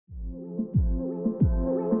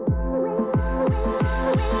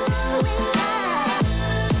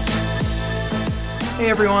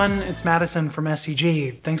everyone, it's Madison from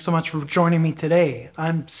SCG. Thanks so much for joining me today.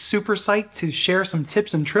 I'm super psyched to share some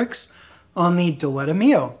tips and tricks on the Diletta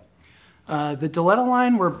Mio. The Diletta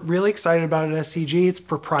line, we're really excited about at SCG. It's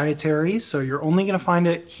proprietary, so you're only going to find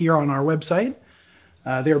it here on our website.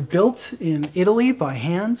 They're built in Italy by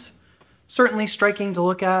hand. Certainly striking to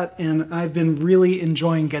look at, and I've been really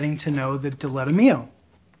enjoying getting to know the Diletta Mio.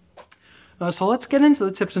 So let's get into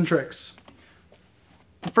the tips and tricks.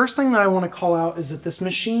 The first thing that I want to call out is that this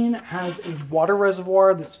machine has a water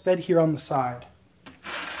reservoir that's fed here on the side.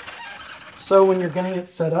 So when you're getting it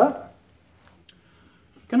set up,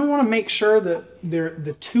 you're going to want to make sure that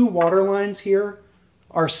the two water lines here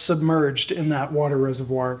are submerged in that water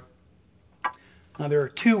reservoir. Now there are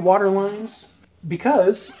two water lines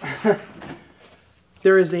because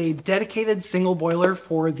there is a dedicated single boiler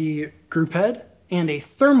for the group head and a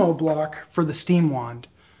thermo block for the steam wand.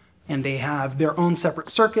 And they have their own separate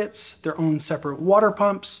circuits, their own separate water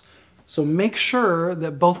pumps. So make sure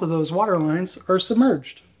that both of those water lines are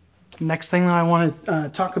submerged. Next thing that I want to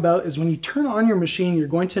talk about is when you turn on your machine, you're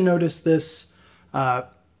going to notice this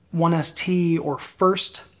 1ST or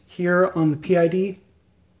first here on the PID.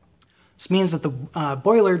 This means that the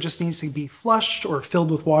boiler just needs to be flushed or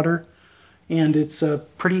filled with water. And it's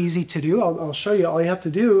pretty easy to do. I'll show you. All you have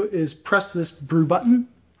to do is press this brew button.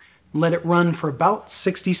 Let it run for about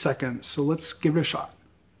 60 seconds. So let's give it a shot.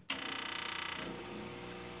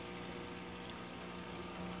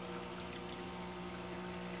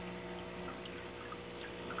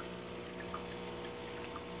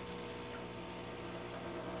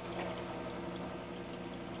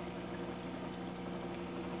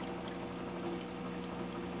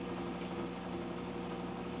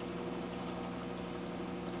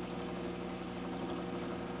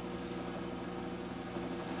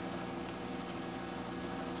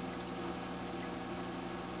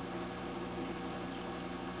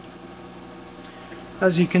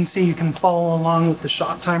 As you can see, you can follow along with the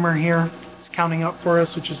shot timer here. It's counting up for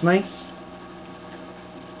us, which is nice.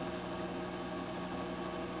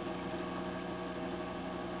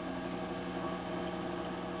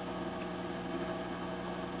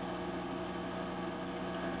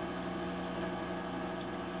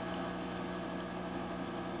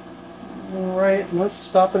 All right, let's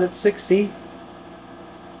stop it at 60.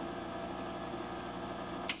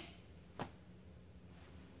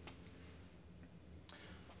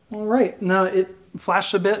 All right, now it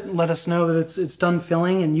flashed a bit and let us know that it's done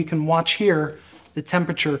filling, and you can watch here the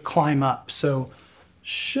temperature climb up. So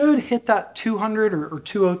should hit that 200 or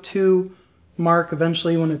 202 mark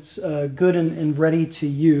eventually when it's good and ready to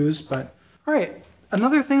use. But all right,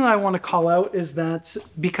 another thing that I want to call out is that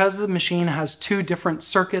because the machine has two different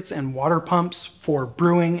circuits and water pumps for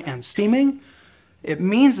brewing and steaming, it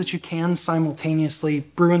means that you can simultaneously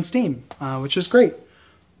brew and steam, which is great.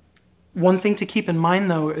 One thing to keep in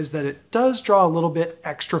mind though is that it does draw a little bit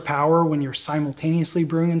extra power when you're simultaneously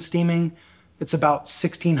brewing and steaming. It's about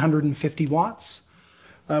 1650 watts.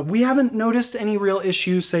 We haven't noticed any real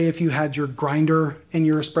issues, say if you had your grinder and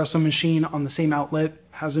your espresso machine on the same outlet.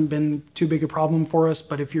 Hasn't been too big a problem for us,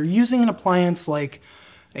 but if you're using an appliance like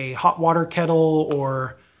a hot water kettle,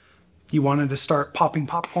 or you wanted to start popping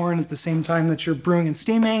popcorn at the same time that you're brewing and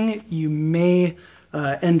steaming, you may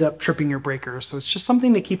end up tripping your breaker. So it's just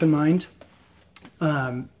something to keep in mind.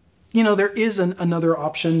 You know, there is another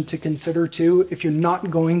option to consider too. If you're not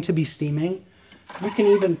going to be steaming, you can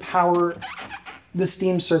even power the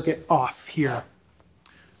steam circuit off here.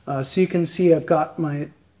 So you can see I've got my,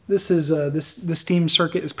 the steam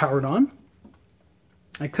circuit is powered on.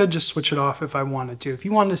 I could just switch it off if I wanted to. If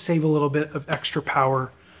you wanted to save a little bit of extra power,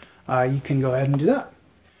 you can go ahead and do that.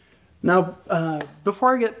 Now,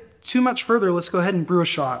 before I get too much further, let's go ahead and brew a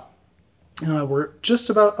shot. We're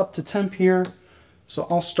just about up to temp here, so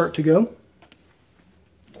I'll start to go.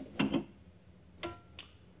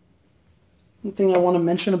 One thing I want to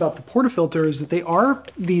mention about the portafilter is that they are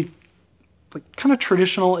the kind of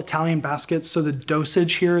traditional Italian baskets, so the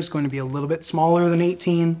dosage here is going to be a little bit smaller than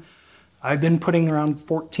 18. I've been putting around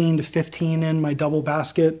 14 to 15 in my double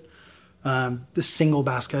basket. The single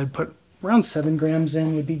basket I'd put around 7 grams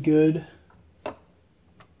in would be good.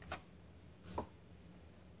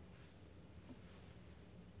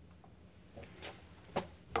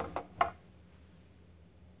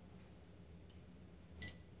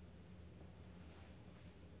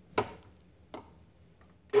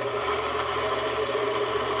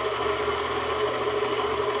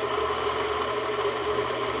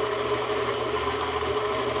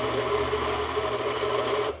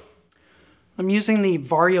 I'm using the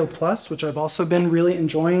Vario Plus, which I've also been really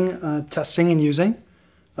enjoying testing and using.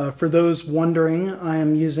 For those wondering, I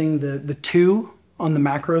am using the 2 on the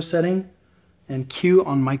macro setting and Q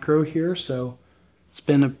on micro here. So it's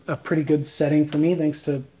been a pretty good setting for me. Thanks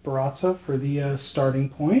to Baratza for the starting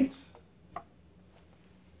point.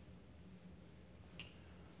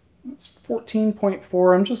 It's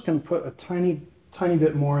 14.4. I'm just going to put a tiny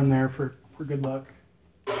bit more in there for good luck.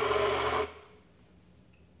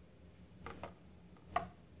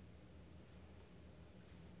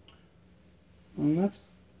 And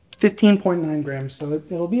that's 15.9 grams, so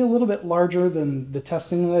it'll be a little bit larger than the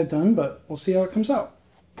testing that I've done, but we'll see how it comes out.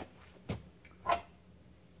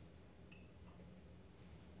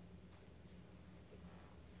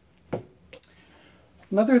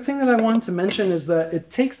 Another thing that I wanted to mention is that it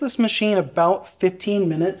takes this machine about 15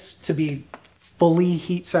 minutes to be fully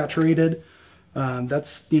heat saturated.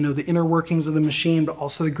 That's, the inner workings of the machine, but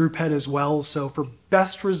also the group head as well. So for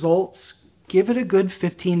best results, give it a good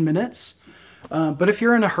 15 minutes. But if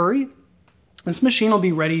you're in a hurry, this machine will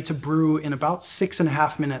be ready to brew in about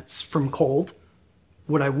 6.5 minutes from cold.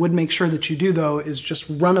 What I would make sure that you do though is just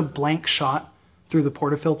run a blank shot through the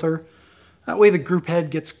portafilter. That way the group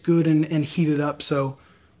head gets good and heated up. So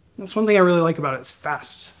that's one thing I really like about it. It's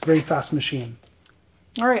fast. It's a very fast machine.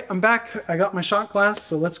 All right, I'm back. I got my shot glass,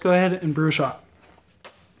 so let's go ahead and brew a shot.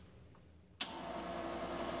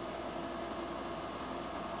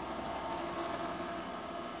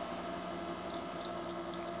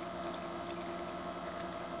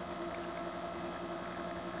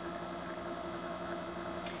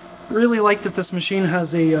 I really like that this machine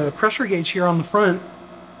has a pressure gauge here on the front.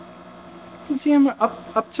 You can see I'm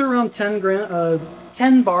up to around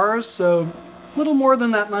 10 bars, so a little more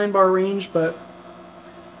than that 9-bar range, but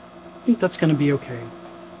I think that's going to be okay.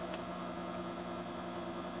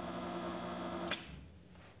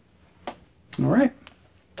 All right,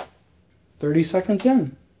 30 seconds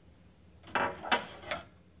in.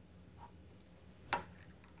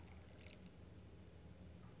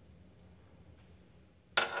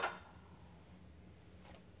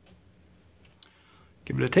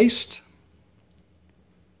 Give it a taste.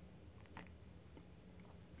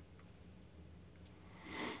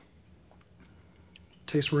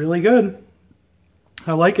 Tastes really good.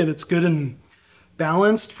 I like it. It's good and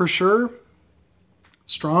balanced for sure.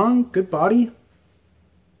 Strong, good body.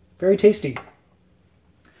 Very tasty.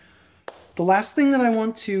 The last thing that I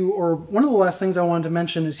want to, or one of the last things I wanted to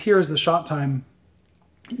mention is here is the shot time.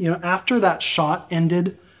 After that shot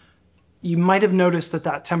ended, you might have noticed that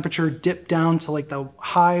that temperature dipped down to like the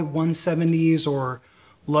high 170s or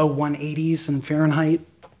low 180s in Fahrenheit.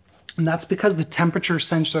 And that's because the temperature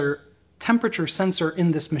sensor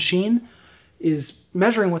in this machine is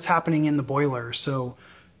measuring what's happening in the boiler. So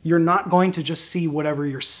you're not going to just see whatever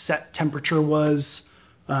your set temperature was.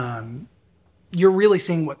 You're really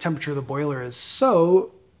seeing what temperature the boiler is.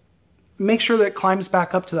 So make sure that it climbs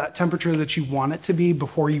back up to that temperature that you want it to be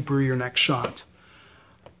before you brew your next shot.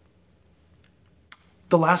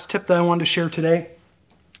 The last tip that I wanted to share today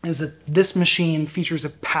is that this machine features a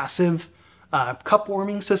passive cup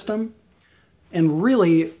warming system. And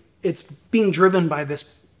really, it's being driven by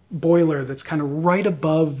this boiler that's kind of right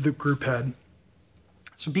above the group head.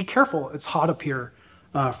 So be careful, it's hot up here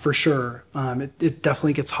for sure. It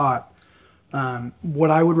definitely gets hot.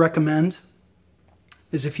 What I would recommend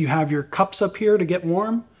is if you have your cups up here to get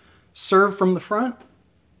warm, serve from the front,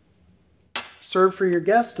 serve for your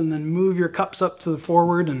guest, and then move your cups up to the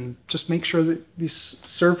forward and just make sure that you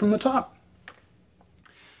serve from the top.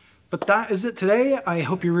 But that is it today. I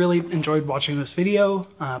hope you really enjoyed watching this video.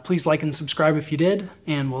 Please like and subscribe if you did,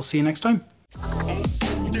 and we'll see you next time.